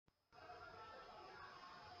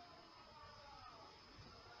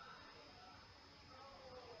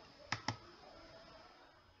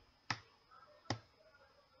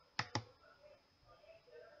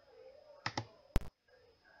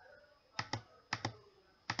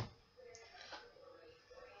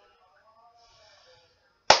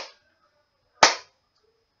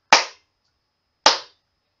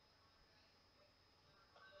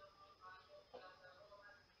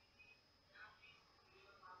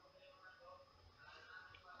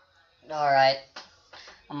Alright,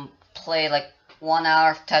 I'm play like 1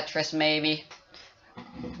 hour of Tetris maybe.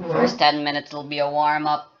 First 10 minutes will be a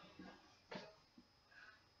warm-up.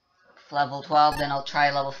 Level 12, then I'll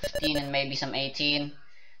try level 15 and maybe some 18.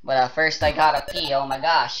 But first I gotta pee, oh my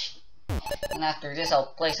gosh. And after this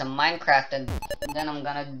I'll play some Minecraft and then I'm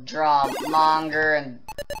gonna draw manga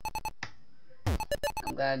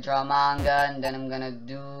and then I'm gonna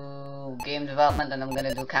do game development and I'm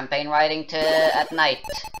gonna do campaign writing at night.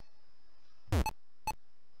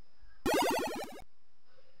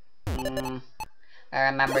 I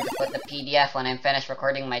remember to put the PDF when I'm finished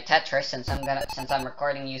recording my Tetris since I'm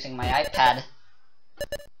recording using my iPad.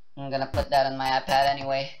 I'm gonna put that on my iPad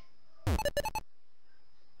anyway.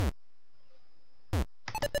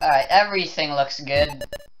 Alright, everything looks good.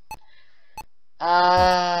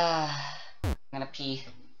 I'm gonna pee.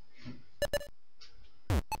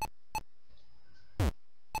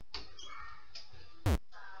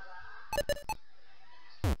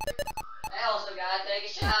 I also gotta take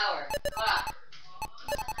a shower. Fuck.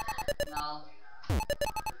 No.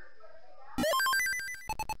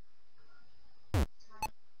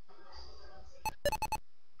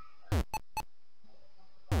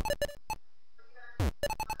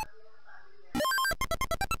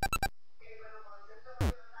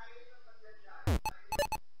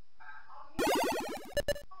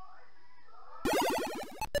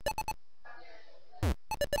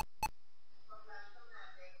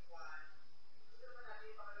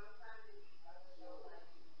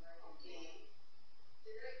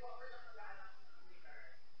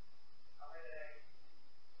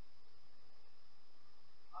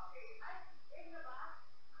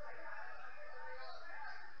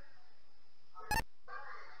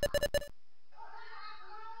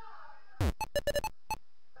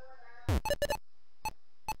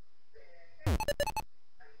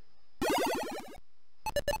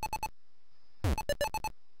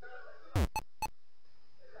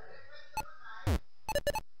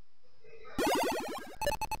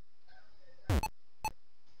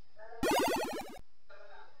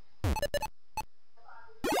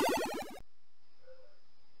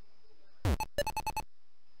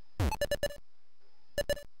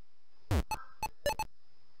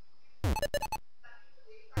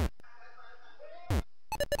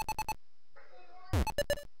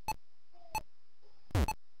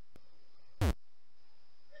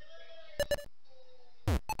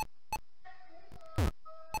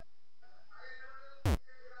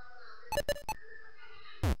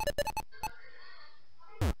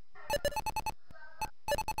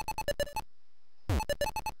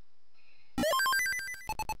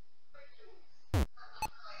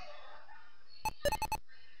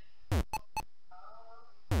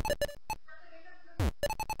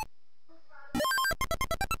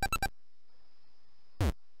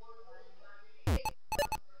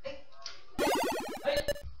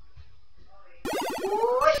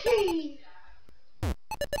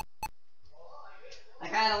 I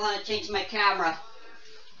kinda wanna change my camera.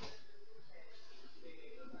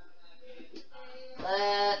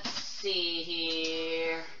 Let's see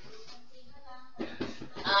here.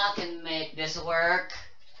 I can make this work.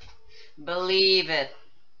 Believe it.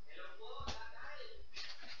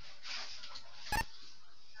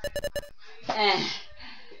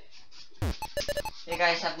 You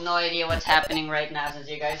guys have no idea what's happening right now since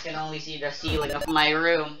you guys can only see the ceiling of my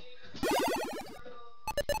room.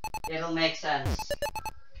 It'll make sense.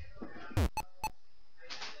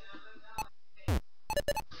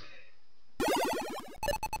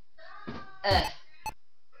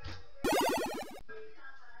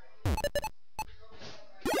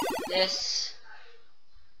 This.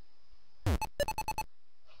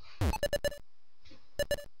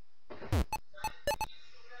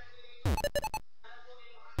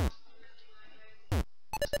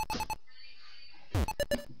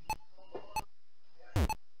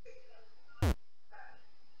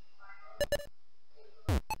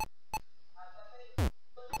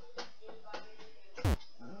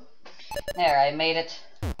 There, I made it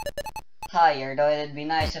higher, though it'd be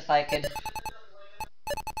nice if I could.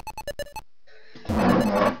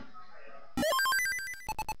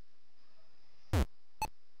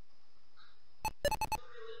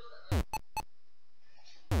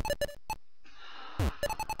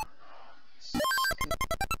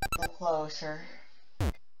 Closer.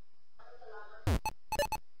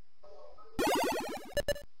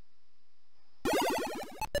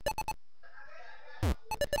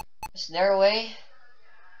 Is there a way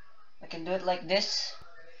I can do it like this?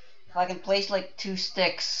 If I can place like 2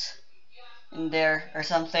 sticks in there or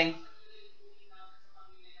something.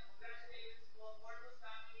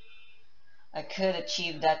 I could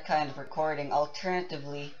achieve that kind of recording.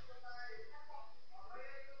 Alternatively,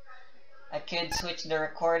 I could switch the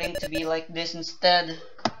recording to be like this instead.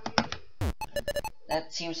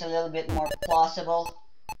 That seems a little bit more plausible.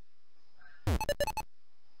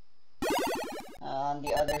 On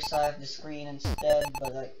the other side of the screen instead,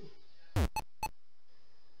 but like...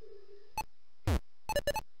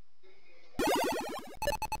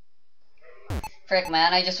 Frick,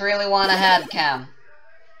 man, I just really want a head cam.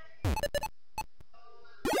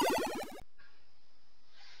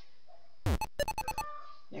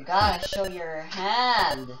 You gotta show your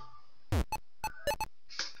hand.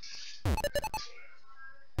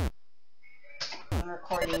 I'm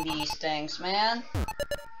recording these things, man.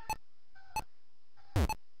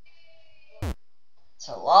 It's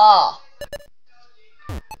a law.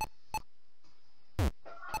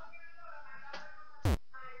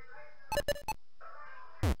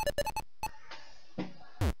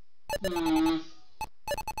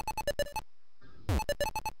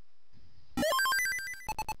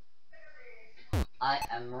 I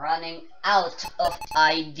am running out of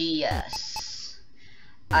ideas.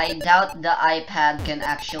 I doubt the iPad can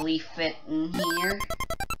actually fit in here.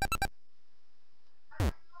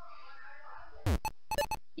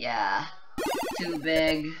 Yeah, too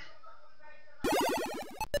big.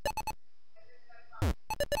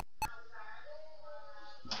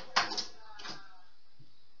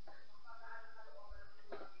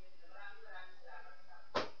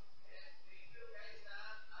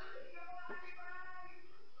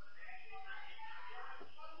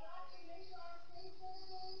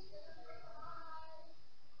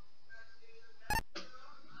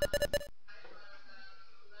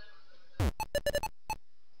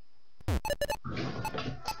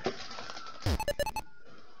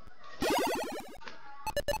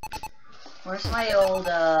 Where's my old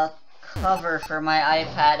cover for my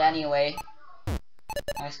iPad anyway?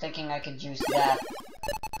 I was thinking I could use that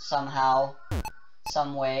somehow,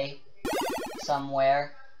 some way,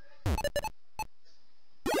 somewhere.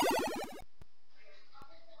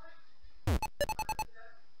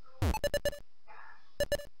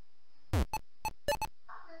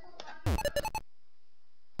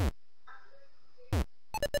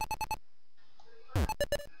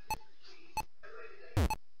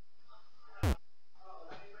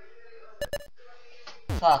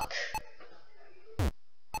 Fuck.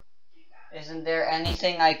 Isn't there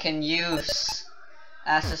anything I can use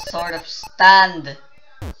as a sort of stand?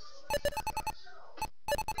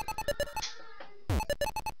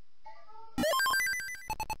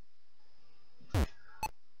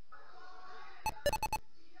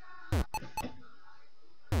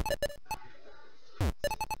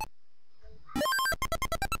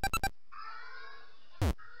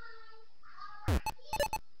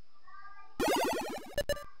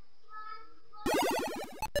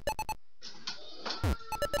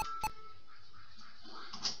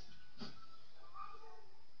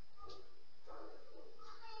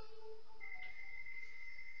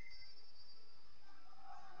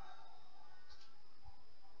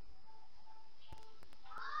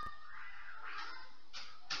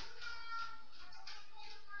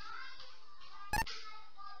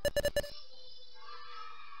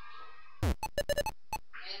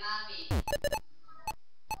 Hey, Nani.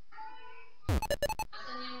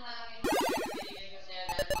 Nasaan yung malaking picture binigay ko sa'yo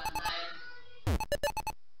that one time?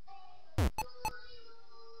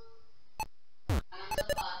 Anong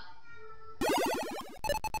sa pa?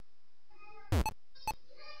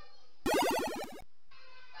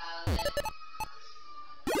 Tablet.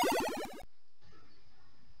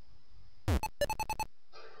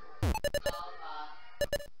 Oo pa.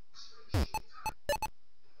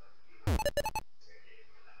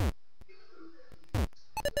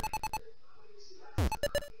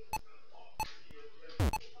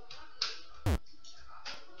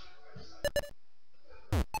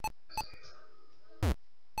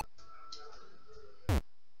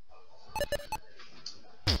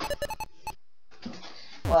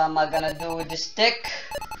 What am I gonna do with this stick?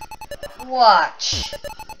 Watch!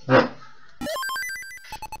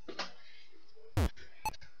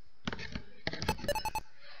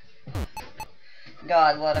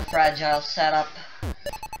 God, what a fragile setup.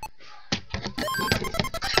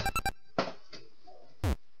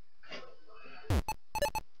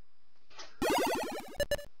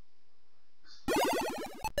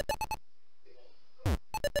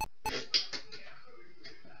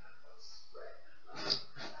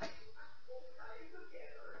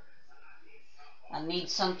 I need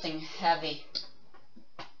something heavy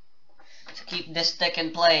to keep this stick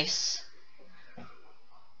in place.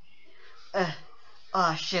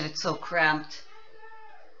 Oh shit, it's so cramped.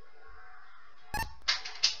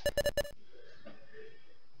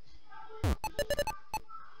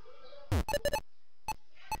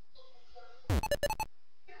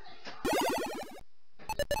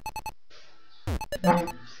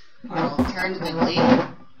 Alternatively,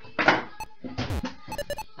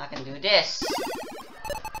 I can do this.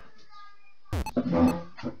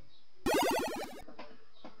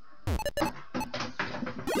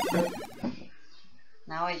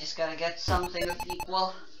 Now I just gotta get something of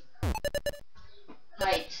equal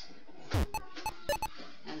height.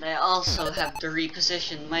 And I also have to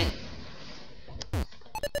reposition my...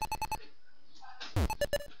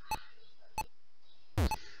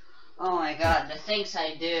 Oh my god, the things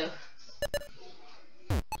I do.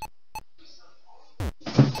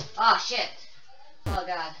 Oh shit. Oh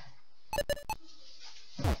god.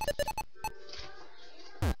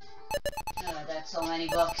 Oh, that's so many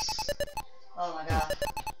books. Oh my god.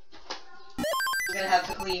 I'm gonna have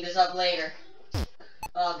to clean this up later.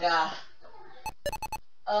 Oh god.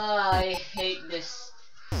 Oh, I hate this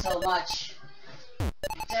so much.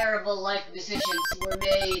 Terrible life decisions were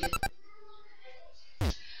made.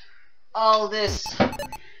 All this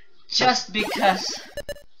just because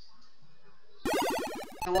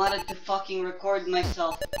I wanted to fucking record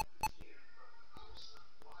myself.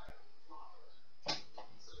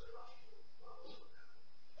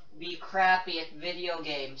 Be crappy at video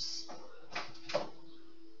games.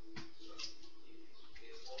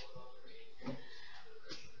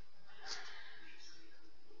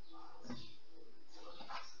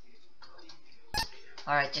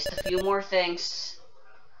 Alright, just a few more things.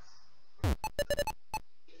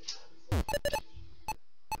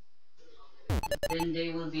 Then they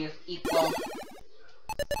will be of equal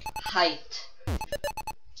height.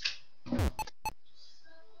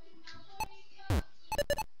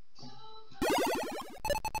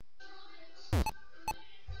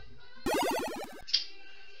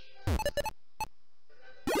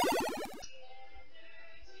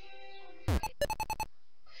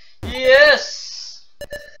 Yes!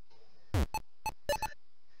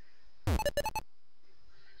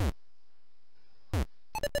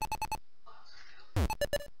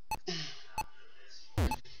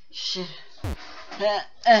 Shit.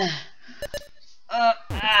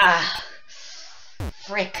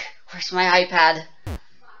 Frick. Where's my iPad?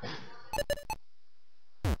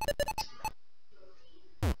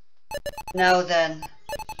 Now then.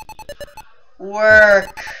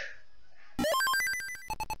 Work.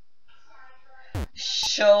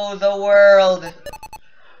 Show the world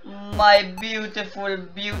my beautiful,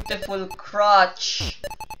 beautiful crotch.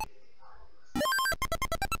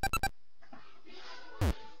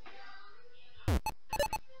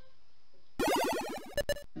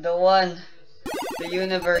 The one the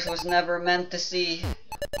universe was never meant to see.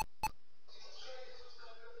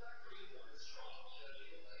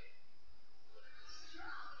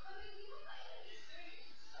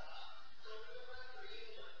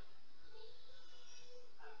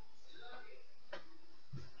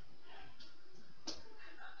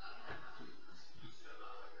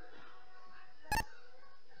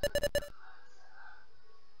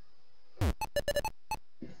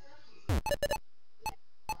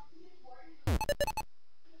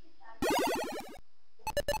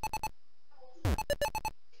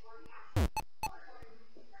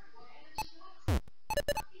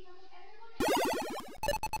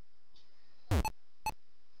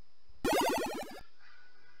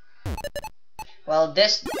 Well,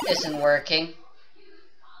 this isn't working.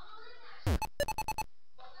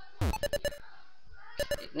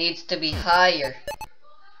 It needs to be higher.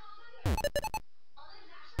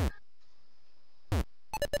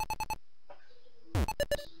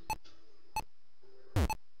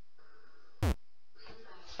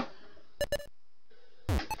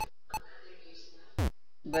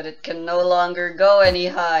 But it can no longer go any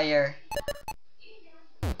higher.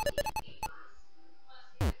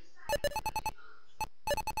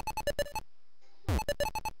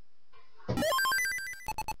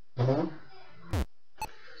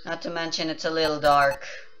 Not to mention it's a little dark.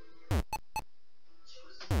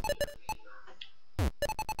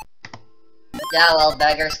 Yeah, well,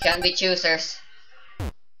 beggars can be choosers.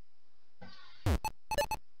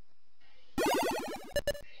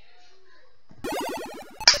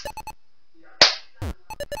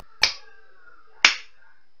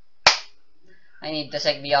 I need to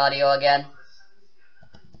check the audio again.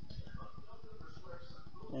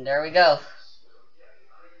 And there we go.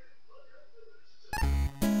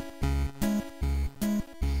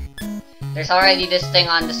 There's already this thing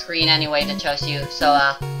on the screen anyway that shows you, so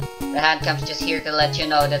the hand cam's just here to let you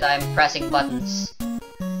know that I'm pressing buttons.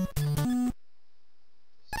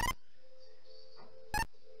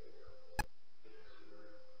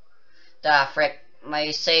 Ah, frick.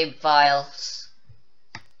 My save files.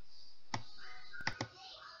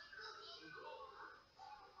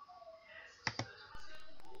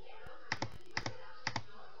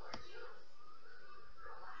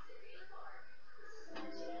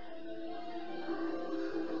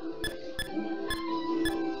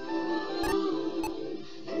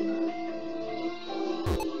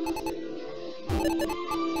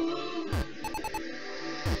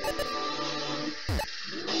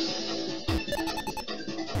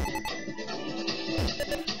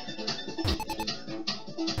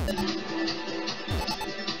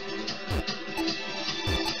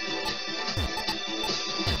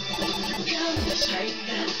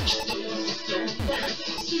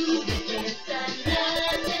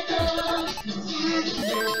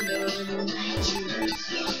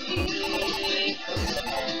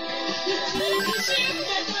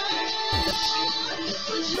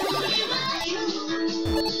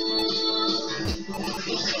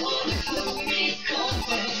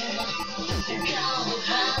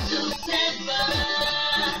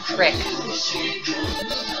 Frick.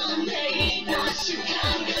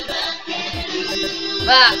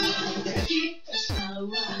 Ah!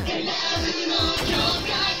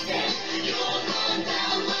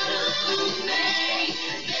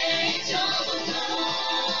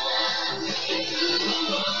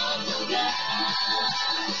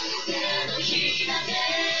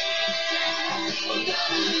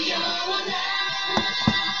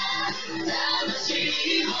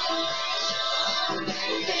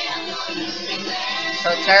 So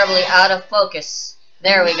terribly out of focus.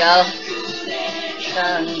 There we go.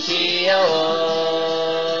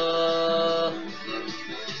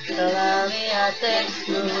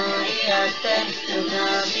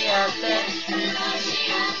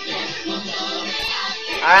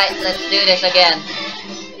 Alright, let's do this again.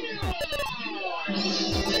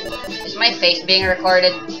 Is my face being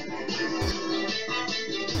recorded?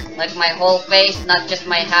 Like my whole face, not just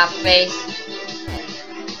my half face?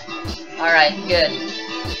 Alright, good.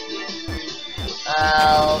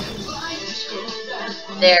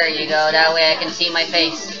 There you go, that way I can see my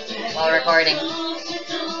face while recording.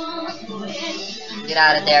 Get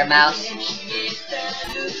out of there, mouse.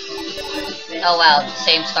 Oh wow,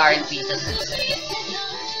 same star in pieces.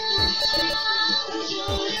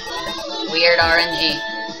 Weird RNG.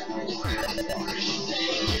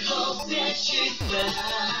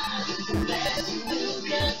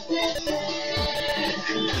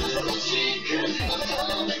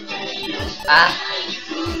 Ah.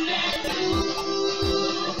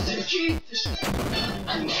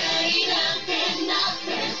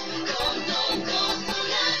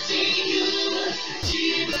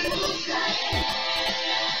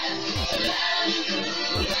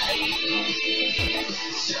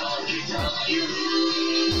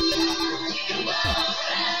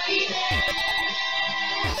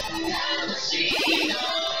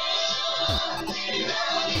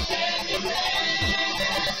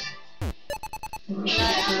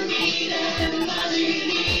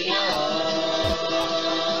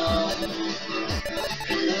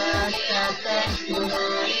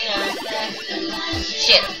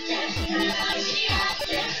 Shit.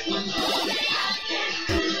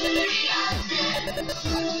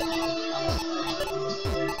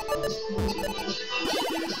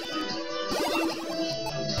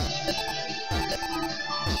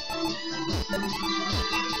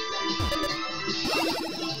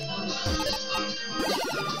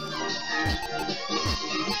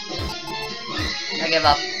 I give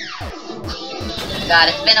up. God,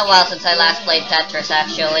 it's been a while since I last played Tetris,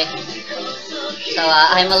 actually. So,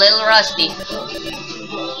 I'm a little rusty.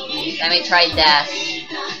 Let me try Dash.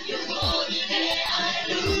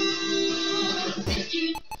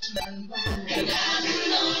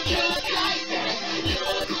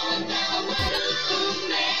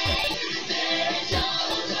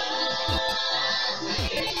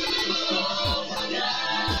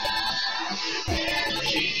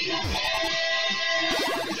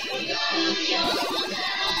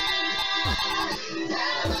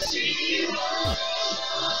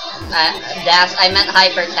 Dash, I meant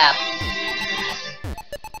hyper tap.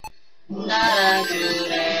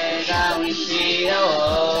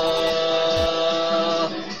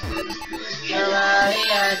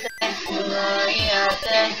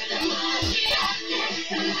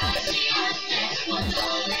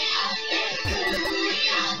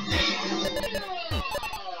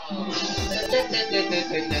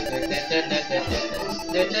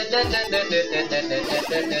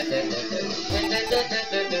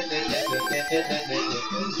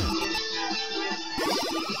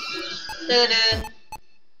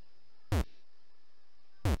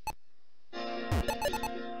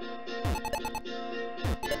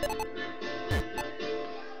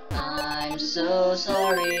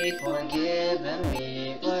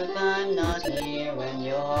 here when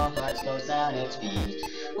your heart slows down its beat.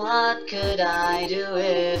 What could I do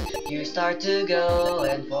if you start to go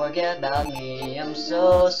and forget about me? I'm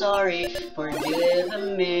so sorry, forgive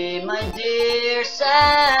me, my dear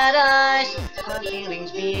sad eyes. My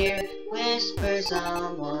feelings fear, whisper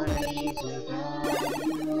someone needs to know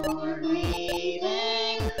you're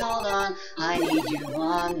breathing. Hold on, I need you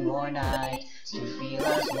one more night to feel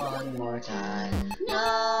us one more time.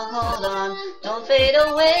 No, hold on, don't fade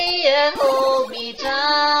away and hold me tight.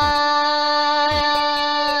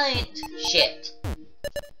 Shit.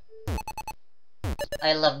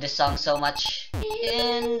 I love this song so much.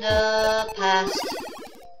 In the past,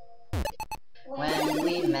 when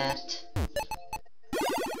we met,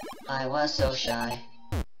 I was so shy,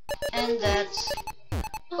 and that's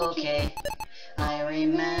okay. I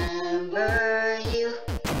remember you.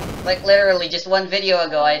 Like literally just one video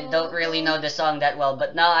ago, I don't really know the song that well,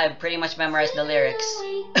 but now I've pretty much memorized the lyrics.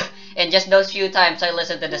 And just those few times I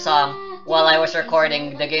listened to the song while I was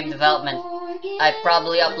recording the game development. I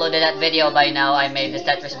probably uploaded that video by now. I made this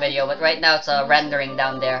Tetris video, but right now it's rendering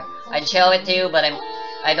down there. I'd show it to you, but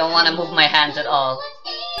I don't want to move my hands at all.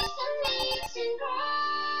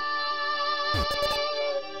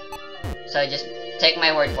 So just take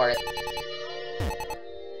my word for it.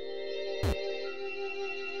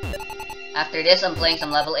 After this, I'm playing some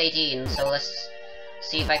level 18, so let's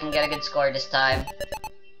see if I can get a good score this time.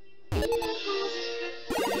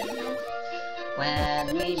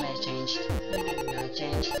 When we changed,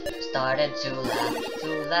 started to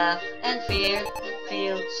laugh and feel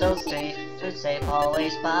so safe,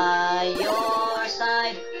 always by your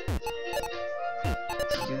side.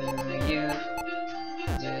 Do you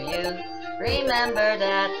remember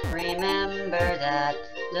that,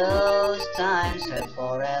 those times are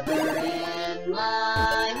forever in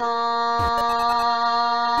my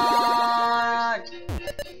heart.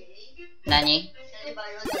 Nani?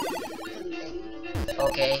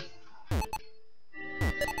 Okay.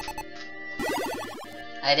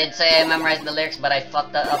 I did say I memorized the lyrics, but I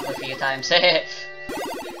fucked that up a few times. This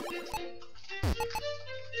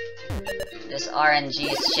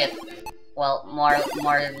RNG is shit. Well, more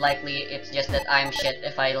likely it's just that I'm shit.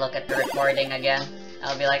 If I look at the recording again,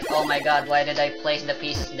 I'll be like, oh my god, why did I place the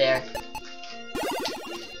pieces there?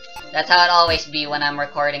 That's how it always be when I'm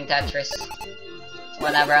recording Tetris.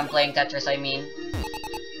 Whenever I'm playing Tetris, I mean.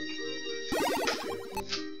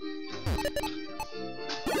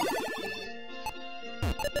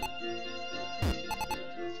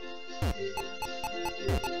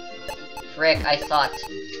 Frick, I thought.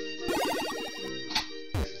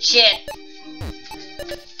 Shit!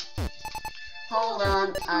 Hold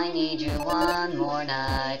on, I need you one more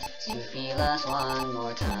night to feel us one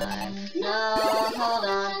more time. No, hold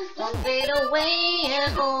on, don't fade away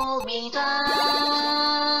and hold me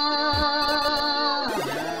tight.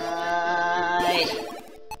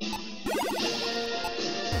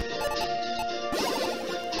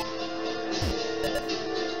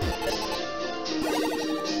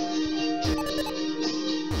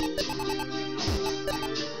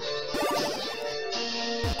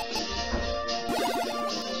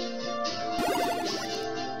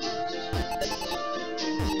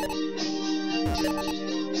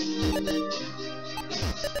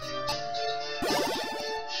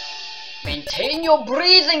 Maintain your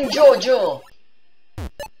breathing, Jojo!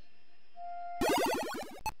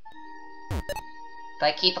 If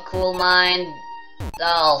I keep a cool mind,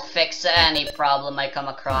 I'll fix any problem I come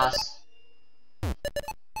across.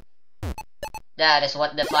 That is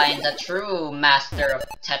what defines a true master of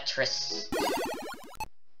Tetris.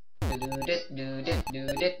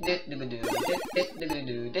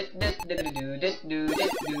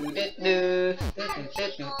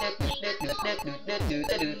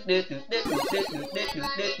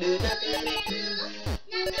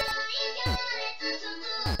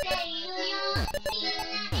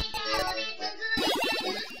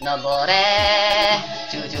 Nobore,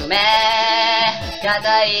 chuchume,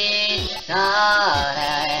 katai,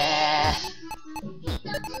 tare.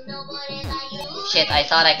 Shit, I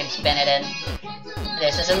thought I could spin it in.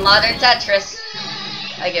 This isn't modern Tetris.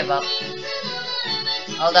 I give up.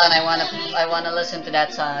 Hold on, I wanna listen to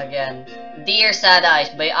that song again. Dear Sad Eyes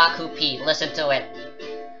by Aku P. Listen to it.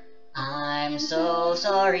 I'm so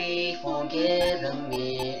sorry, forgive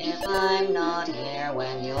me if I'm not here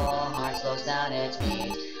when your heart slows down its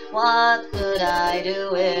beat. What could I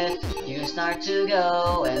do if you start to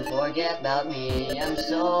go and forget about me? I'm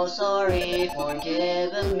so sorry,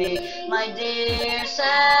 forgive me, my dear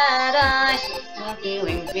sad eyes. I'm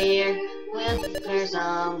feeling fear with fear,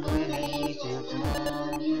 somebody to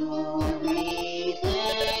know you're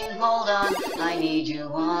breathing. hold on, I need you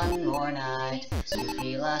one more night to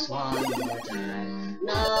feel us one more time.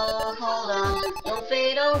 No, hold on, don't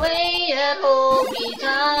fade away yet, hold me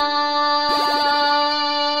tight.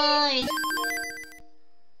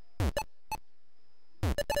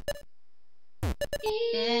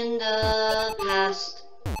 In the past,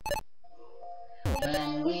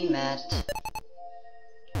 when we met,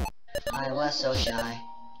 I was so shy,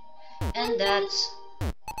 and that's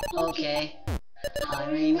okay. I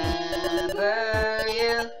remember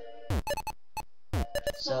you,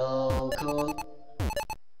 so cool,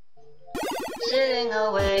 sitting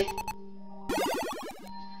away.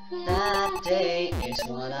 That day is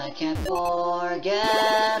one I can't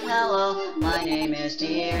forget. Hello, my name is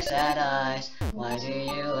Dear Sad Eyes. Why do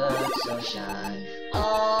you look so shy?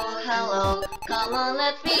 Oh, hello, come on,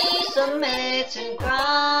 let's be some mates in crime.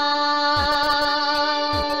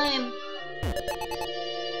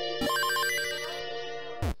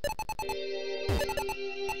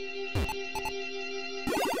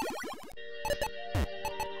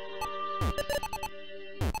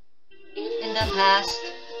 In the past,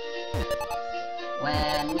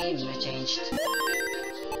 when we changed,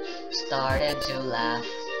 started to laugh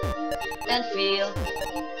and feel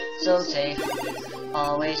so safe,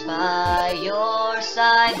 always by your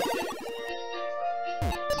side.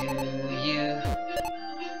 Do you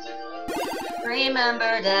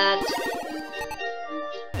remember that?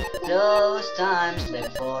 Those times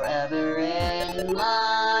live forever in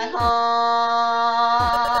my heart.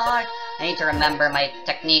 I need to remember my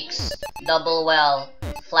techniques, double well,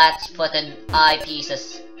 flat-footed eye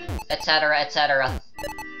pieces, etc., etc.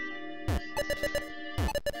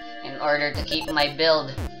 in order to keep my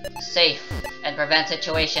build safe and prevent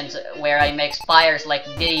situations where I make spires like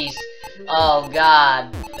these. Oh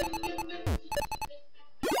god.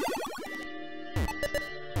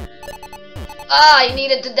 Ah, I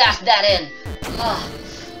needed to dash that in. Ah.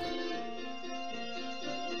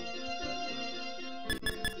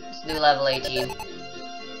 Let's do level 18.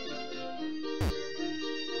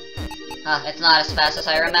 Huh, it's not as fast as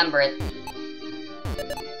I remember it.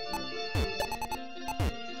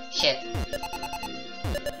 Shit.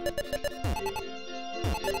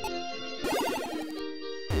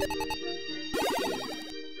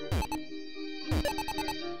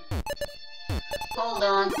 Hold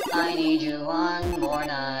on, I need you one more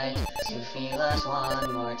night to feel us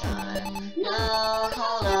one more time. No,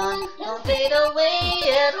 hold on, don't fade away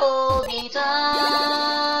yet, hold me tight.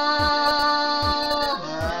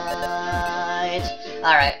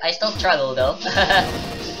 Alright, I still struggle though.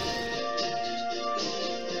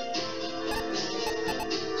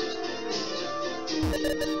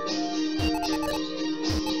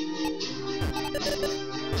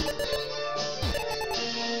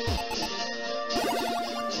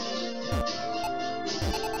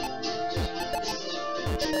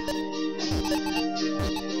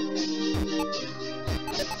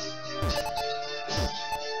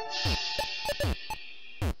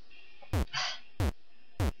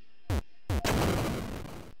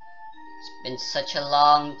 Been such a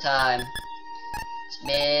long time. It's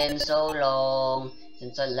been so long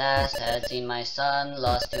since I last had seen my son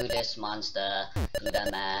lost to this monster, to the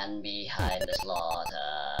man behind the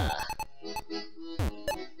slaughter.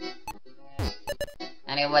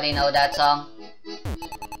 Anybody know that song?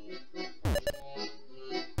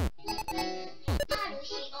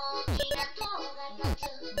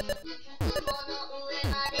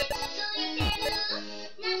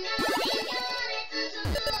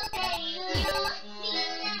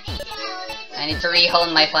 I need to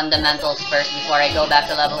re-hone my fundamentals first before I go back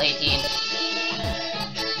to level 18.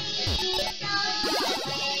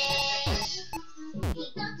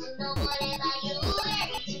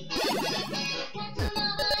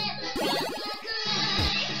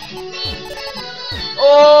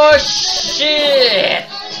 Oh shit!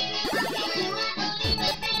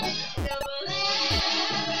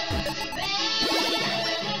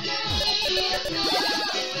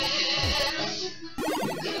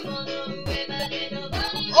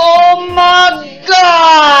 Oh my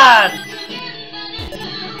god!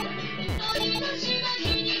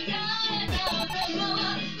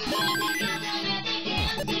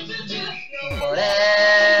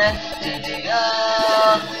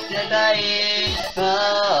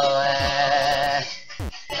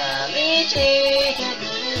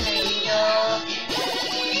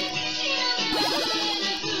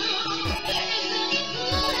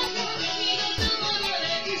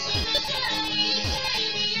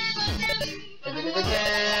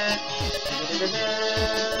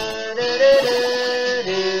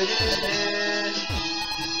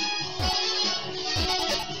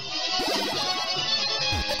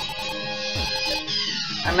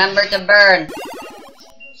 Remember to burn.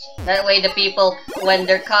 That way the people, when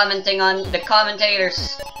they're commenting on the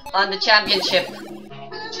commentators on the championship,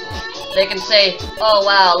 they can say, oh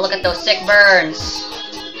wow, look at those sick burns.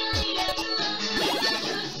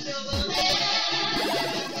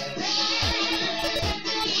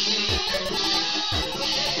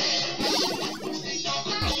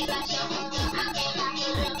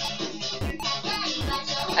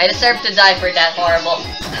 I deserve to die for that horrible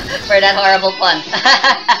pun.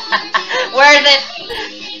 Worth it!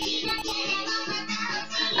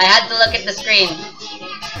 I had to look at the screen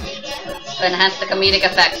to enhance the comedic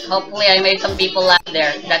effect. Hopefully I made some people laugh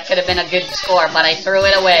there. That could have been a good score, but I threw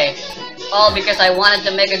it away. All because I wanted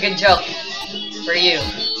to make a good joke for you.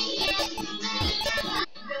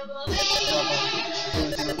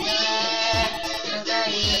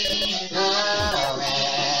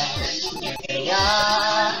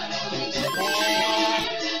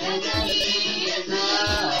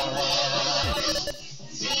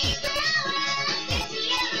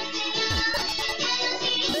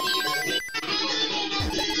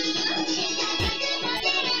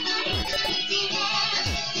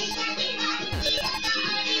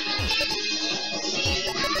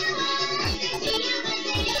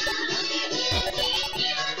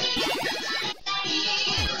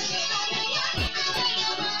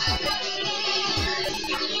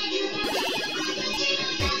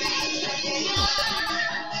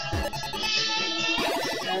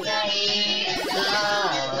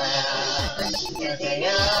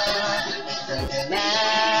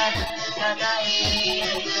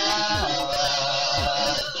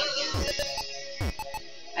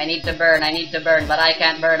 I need to burn, but I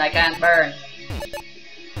can't burn.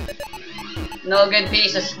 No good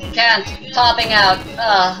pieces, can't, topping out,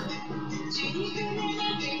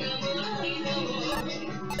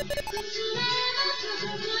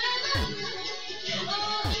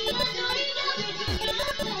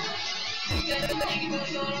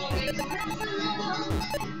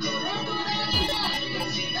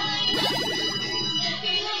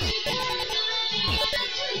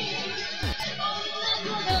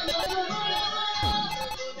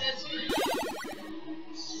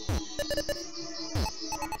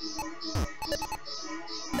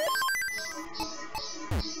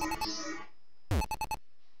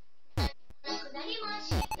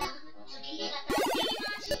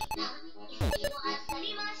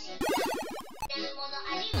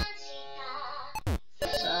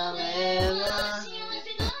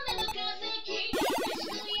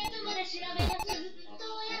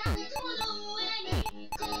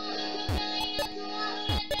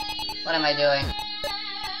 What am I doing?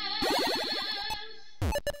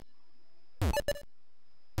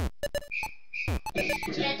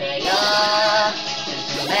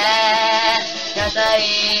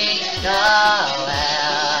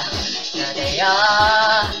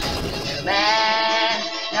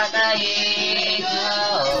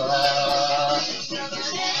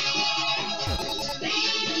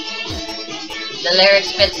 The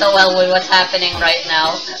lyrics fit so well with what's happening right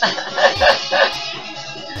now.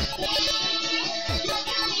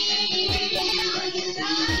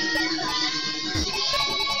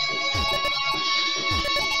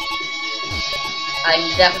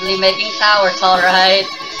 I'm definitely making towers, alright.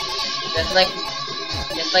 Just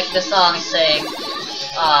like the song saying.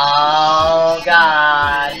 Oh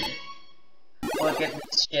god. Look at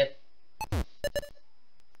this shit.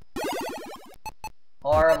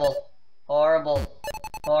 Horrible. Horrible.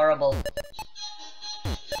 Horrible.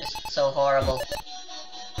 Just so horrible.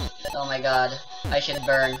 Oh my god. I should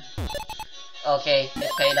burn. Okay,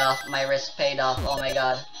 it paid off. My risk paid off. Oh my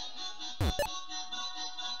god.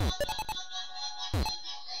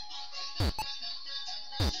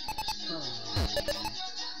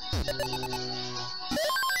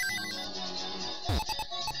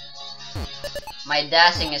 My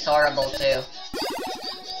dashing is horrible too.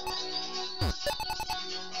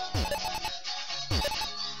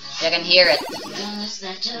 You can hear it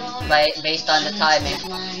based on the timing.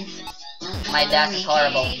 My dash is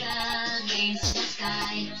horrible.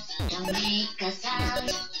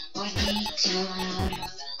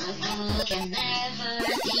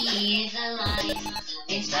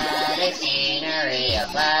 Static scenery, a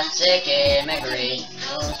plastic imagery.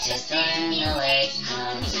 Just in the lake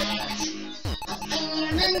comes a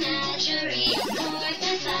menagerie, more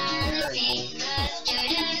than fantasy. Dust to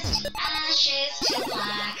dust, ashes to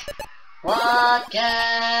black. What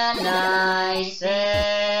can I say?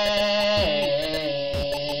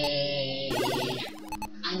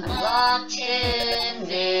 I'm locked in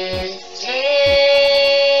this state.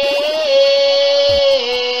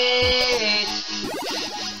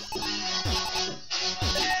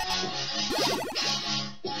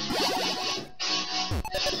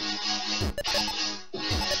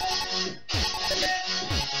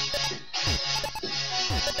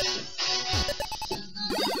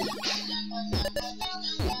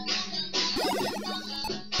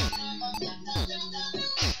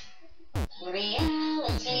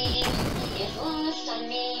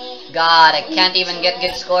 God, I can't even get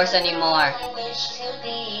good scores anymore.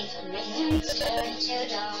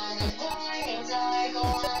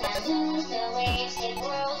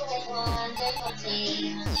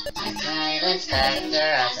 A silent specter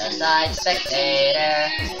as a side spectator,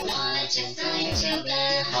 watching things to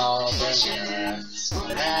behold the sure.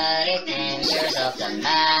 Sporadic dangers of the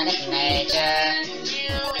manic nature,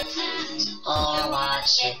 or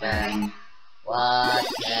watch it burn. What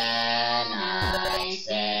can I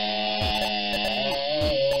say?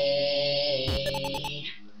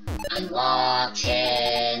 I'm locked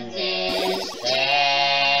in this state.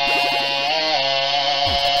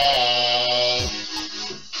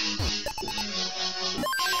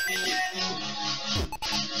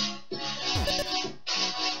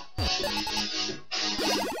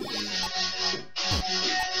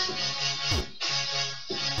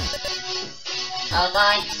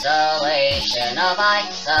 Of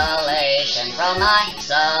isolation, from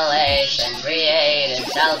isolation, created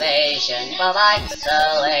salvation. Of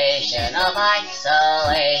isolation,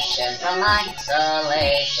 from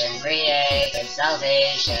isolation, created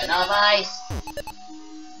salvation. Of ice.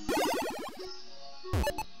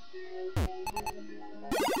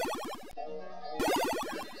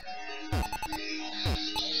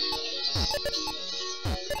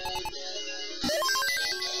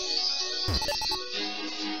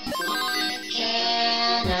 What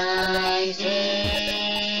can I say?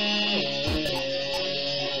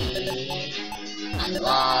 I'm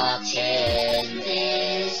locked in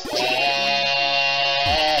this day.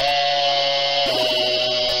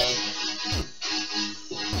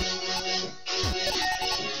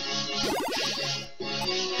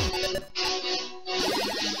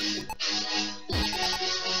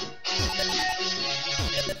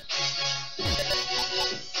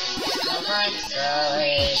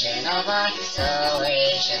 Of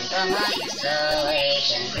isolation, from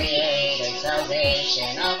isolation, created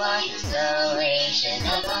salvation. Of isolation,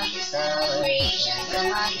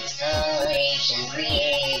 from isolation,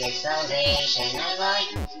 created salvation. Of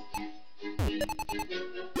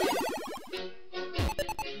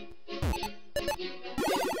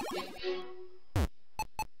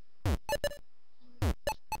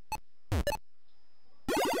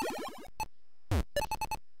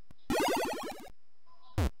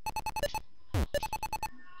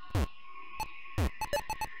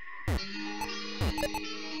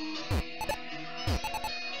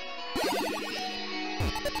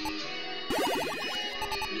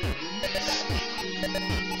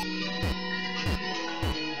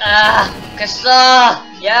Kasah!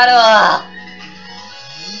 Yaro!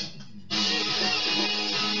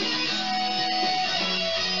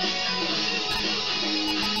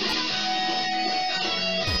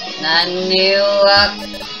 Nani wa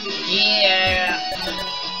kia,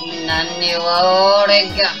 Nani wa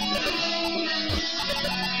orega.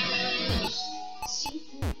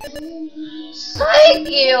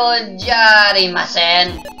 Saiki o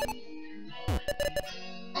jarimasen.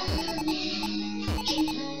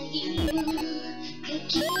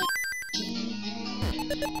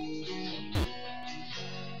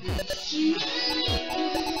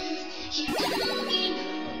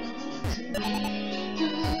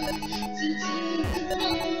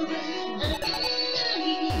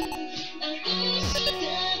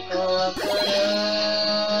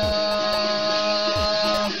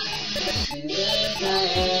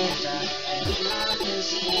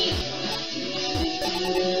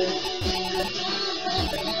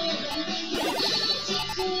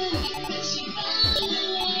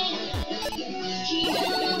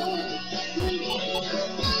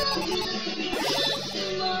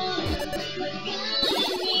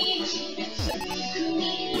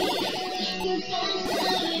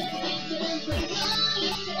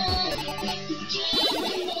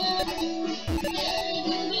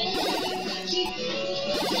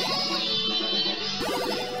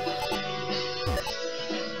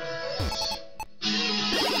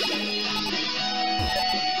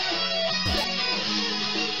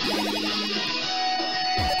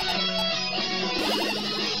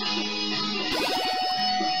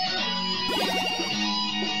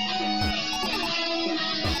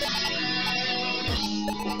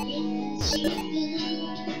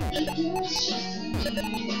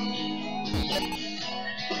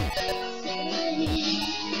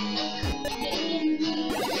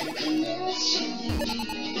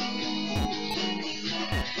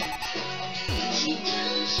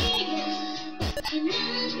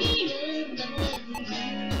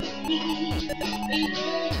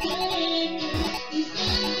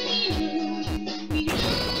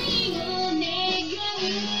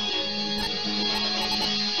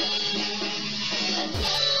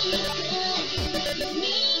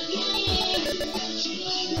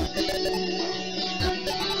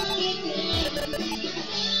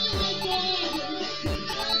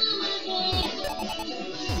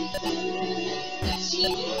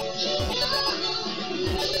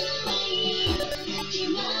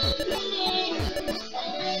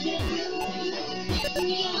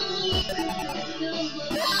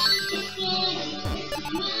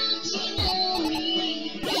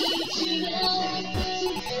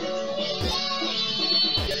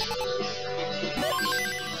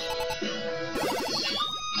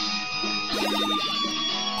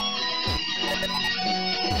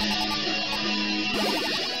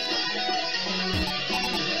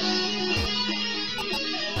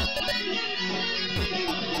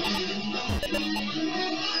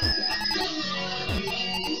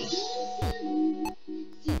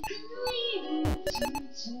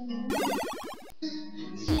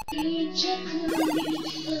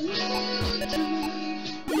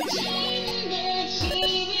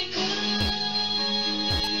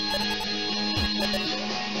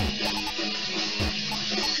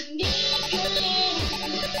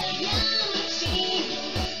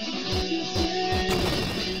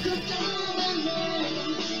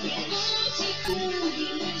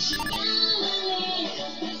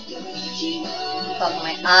 Fuck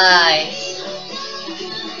my eyes.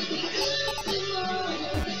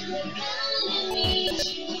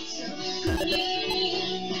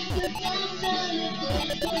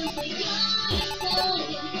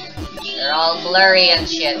 They're all blurry and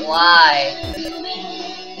shit. Why?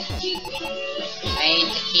 I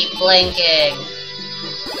need to keep blinking.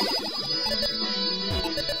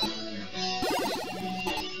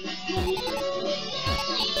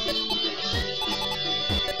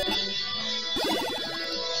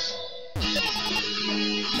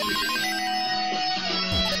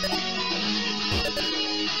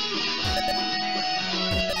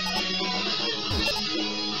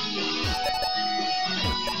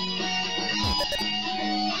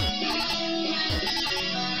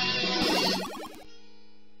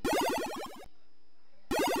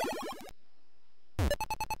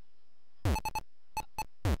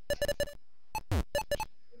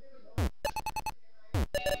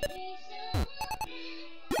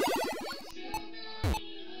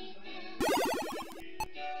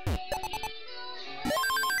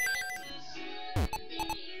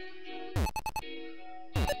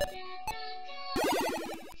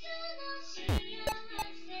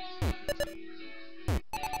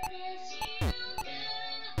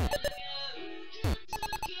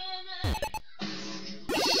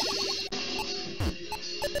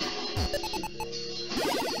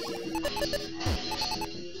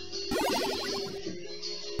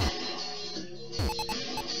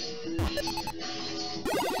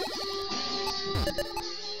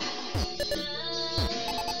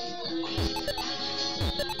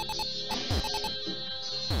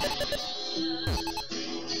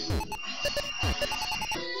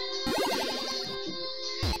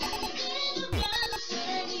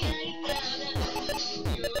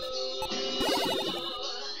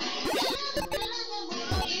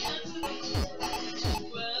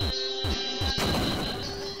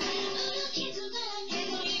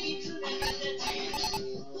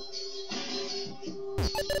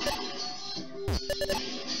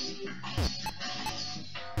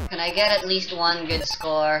 Can I get at least one good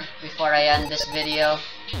score before I end this video?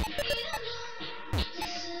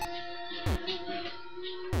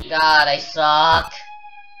 God, I suck.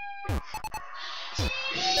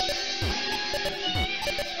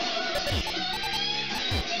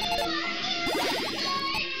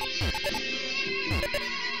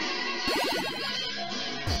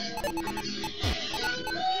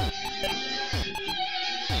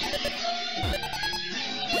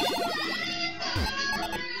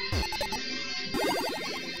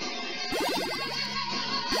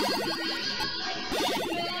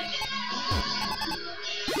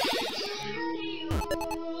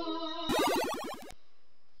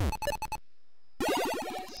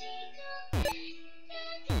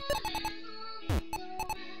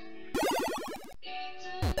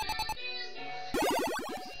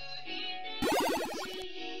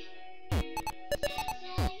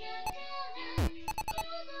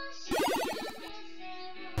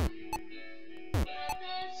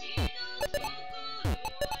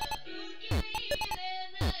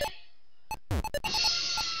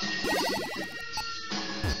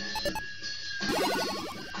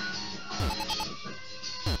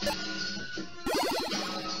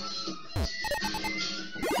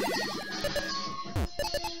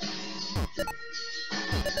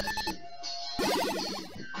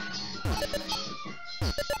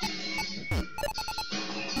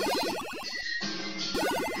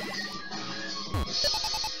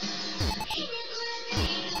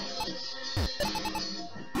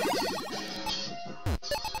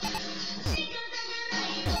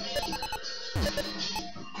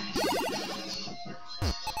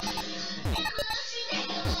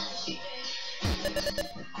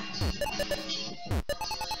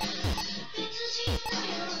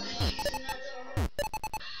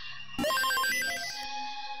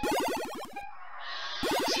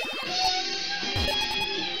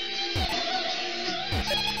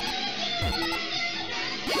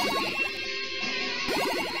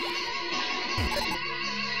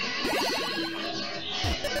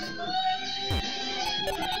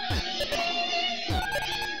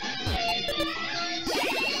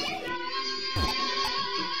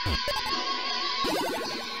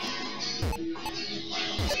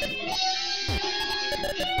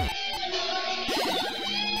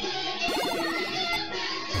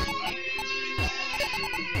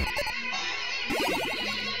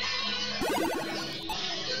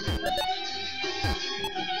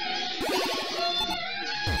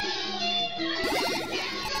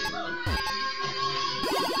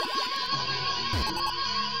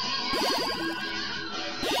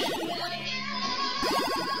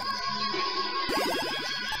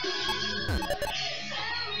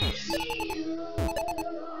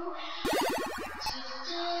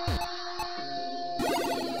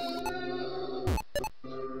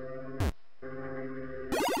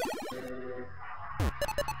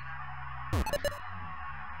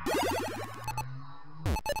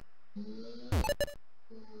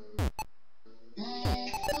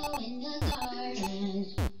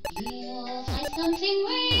 Something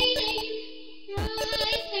waiting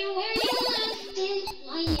right there where you left it,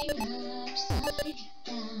 lying upside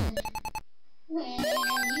down. When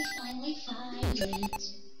you finally find it,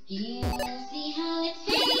 you'll see how it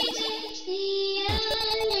faded. The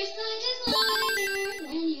underside is lighter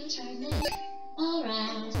when you turn it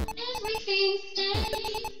around. Everything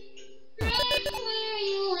stays right where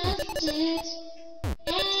you left it.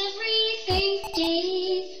 Everything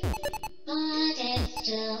stays, but it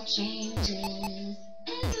still changes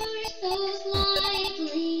ever so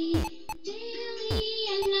slightly, daily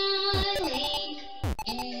and nightly,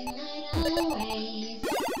 in little ways,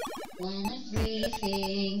 when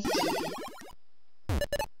everything's deep.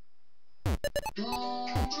 Go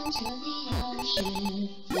down to the ocean,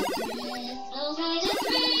 the crystal tide is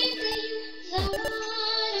raising, the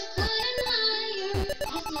waters climb higher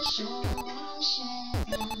as the shore washes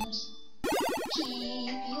out.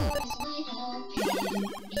 Keep your eyes wide open,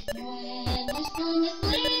 if when the sun is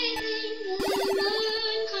blazing, the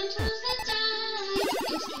moon controls the tide,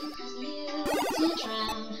 it can cause you to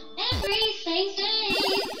drown. Everything stays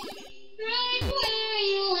right where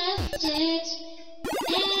you left it.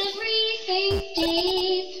 Everything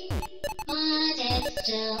stays, but it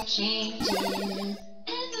still changes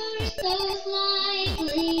ever so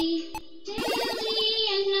slightly, daily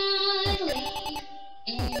and nightly,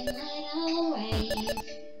 in little ways,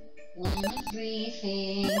 when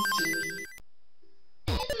everything's deep.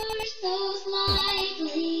 Ever so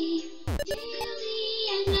slightly, daily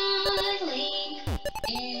and nightly,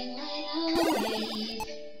 in little ways,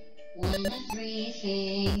 when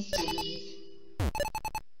everything's deep.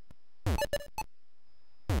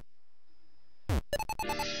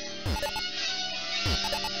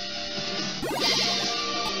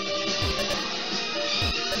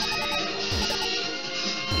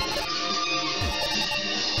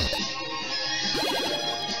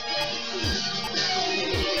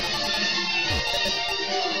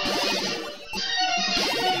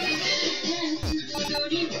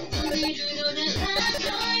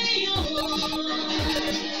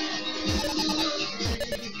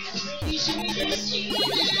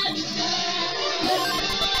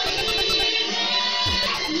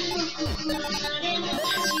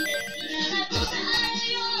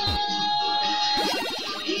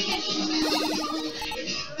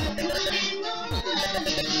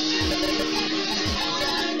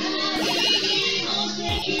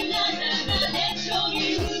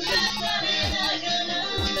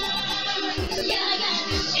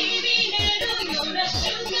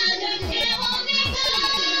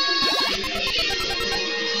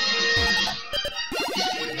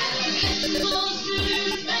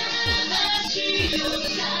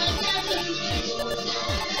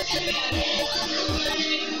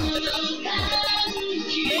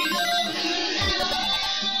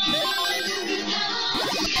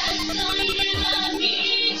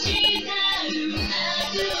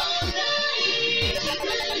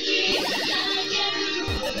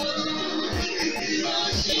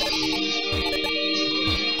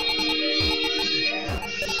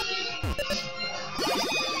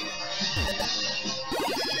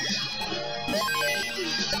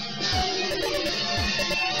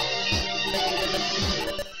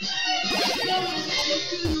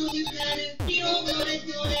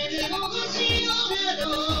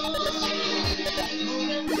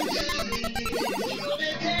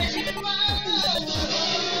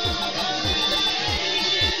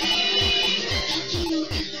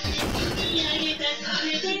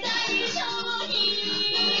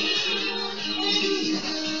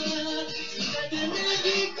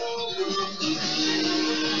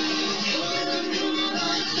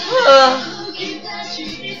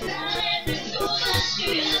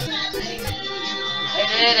 I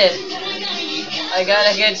did it. I got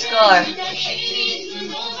a good score.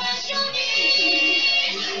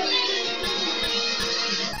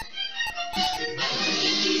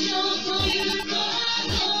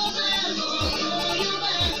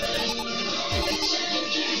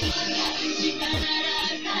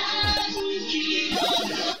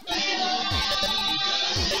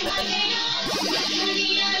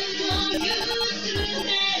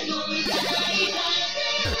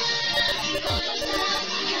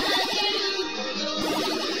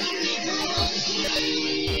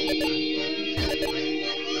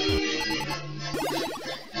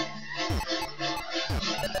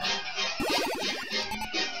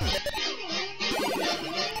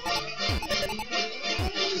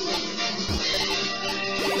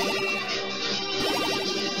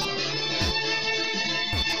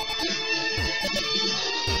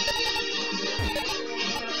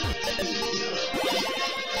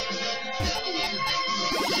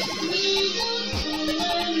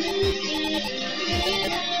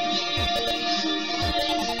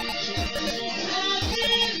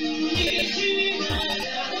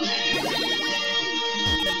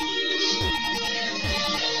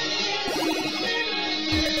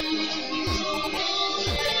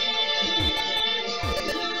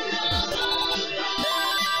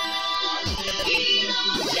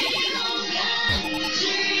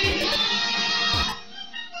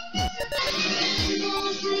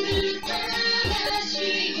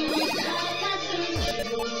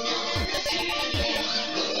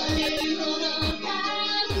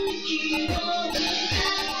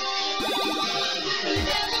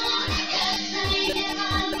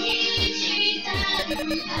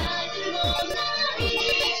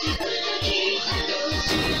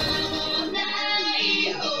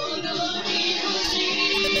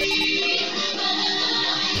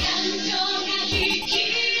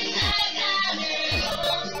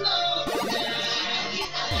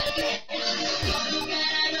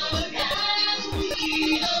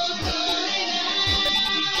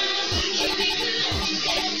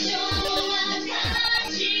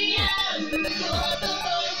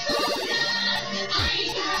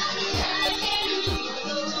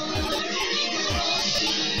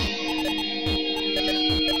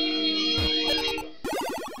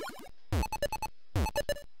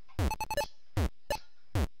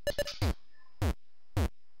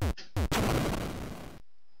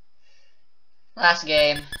 Last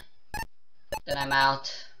game. Then I'm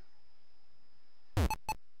out.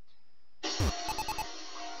 I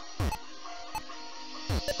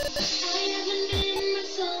haven't been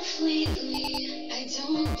myself lately. I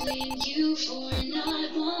don't blame you for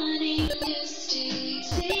not wanting to stay.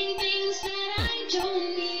 Saying things that I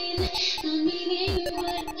don't mean, not meaning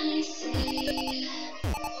what I say.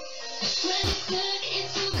 When it's good,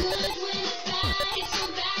 it's so good. When it's bad, it's so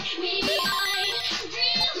bad. Maybe I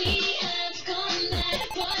really have gone mad.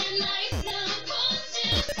 What am I supposed to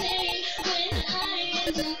say when I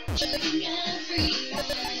end up judging everyone?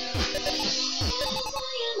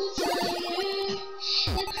 I am a fire,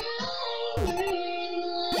 a crying, burning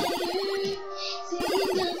liar,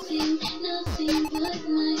 saying nothing but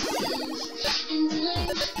myself, and I'm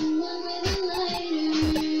the one with the lighter.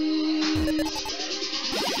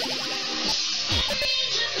 Every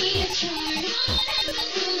me is hard, what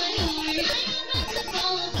happened to my heart? I'm about to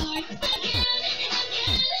fall apart again, and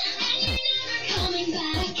you're never coming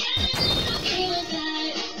back, and I'm not okay with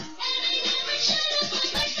that, and I never should have let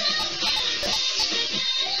myself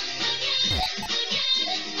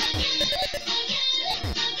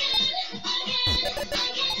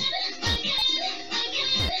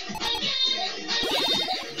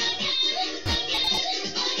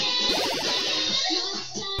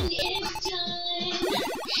It's done,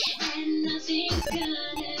 and nothing's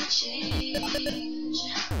gonna change.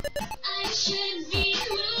 I should be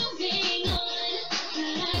moving on,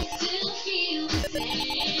 but I still feel the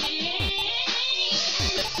same.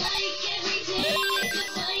 And it's like every day is a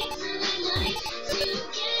fight for my life to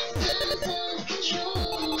get some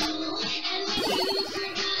self-control. And when you've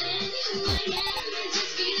forgotten who I am, it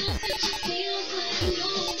just feels like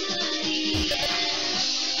nobody else.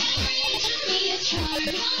 Every inch of me is charred.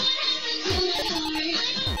 What happened to my heart?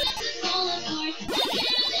 I'm about to fall apart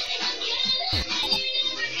again, and you're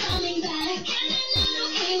never coming back, and I'm not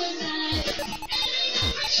okay with that, and I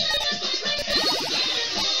never should have let myself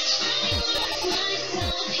try to look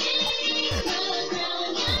myself hitting the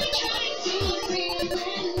ground. I tried to scream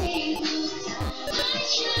and made no sound. I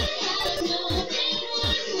should have known it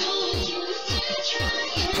was no use to try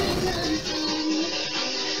and run from the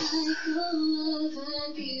cycle of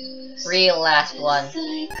abuse. Real last one.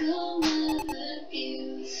 Cycle of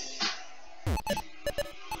abuse. I'm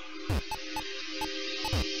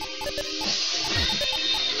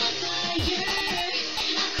a fire,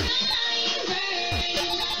 a crying,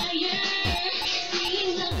 burning liar,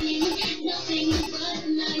 saying nothing but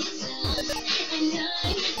myself, and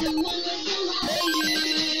I'm the one with the lighter.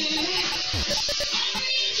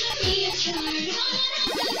 Every inch of me is charred. What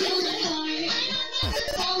happened to my heart? I'm about to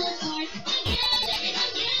fall apart again,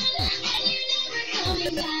 and you're never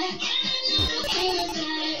coming back, and I'm not okay with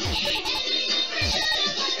that, and I never should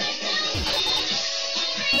have let myself.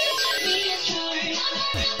 Every inch of me is charred. What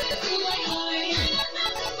happened to my heart? I'm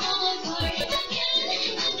about to fall apart again,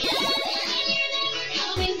 and you're never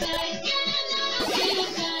coming back, and I'm not okay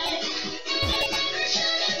with that, and I never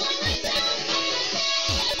should have let myself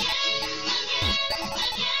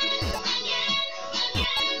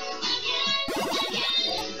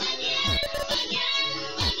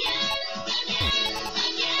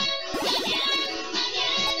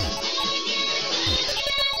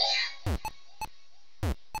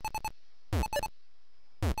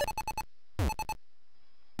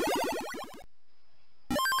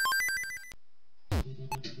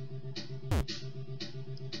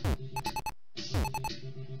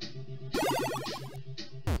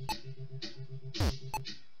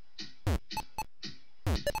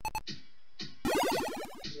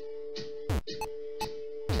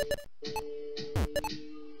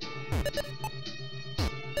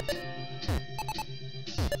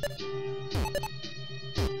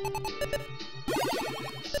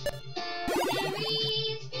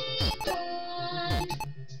Memories be gone,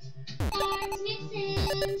 hearts mix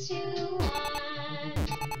into one.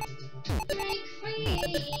 Break free,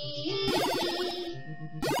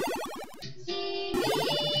 see me.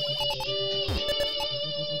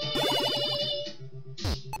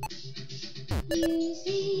 You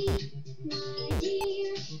see, my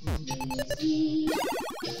dear, you see,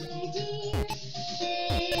 my dear,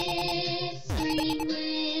 this green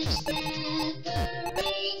witch separates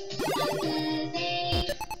us as a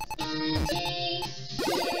body.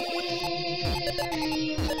 Clear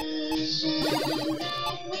illusion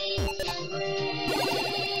that we can break.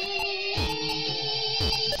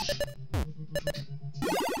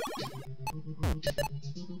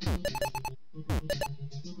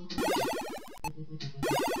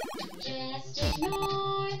 Just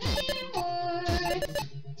ignore their words.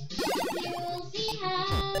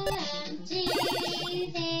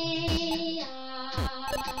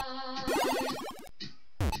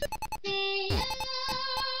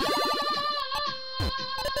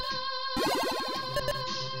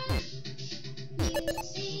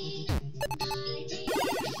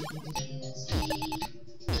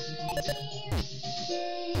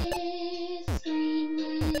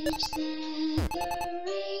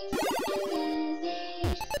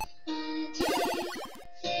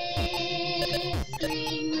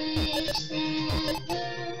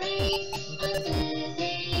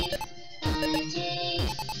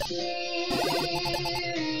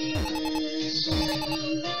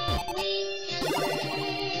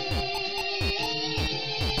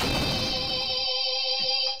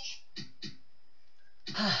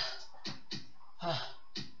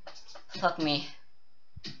 Fuck me.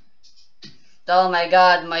 Oh my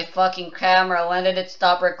god, my fucking camera, when did it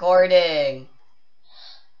stop recording?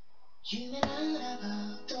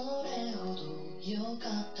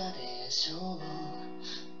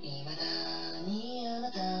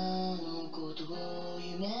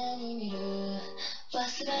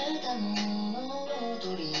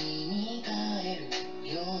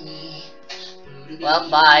 Well,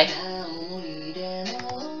 bye.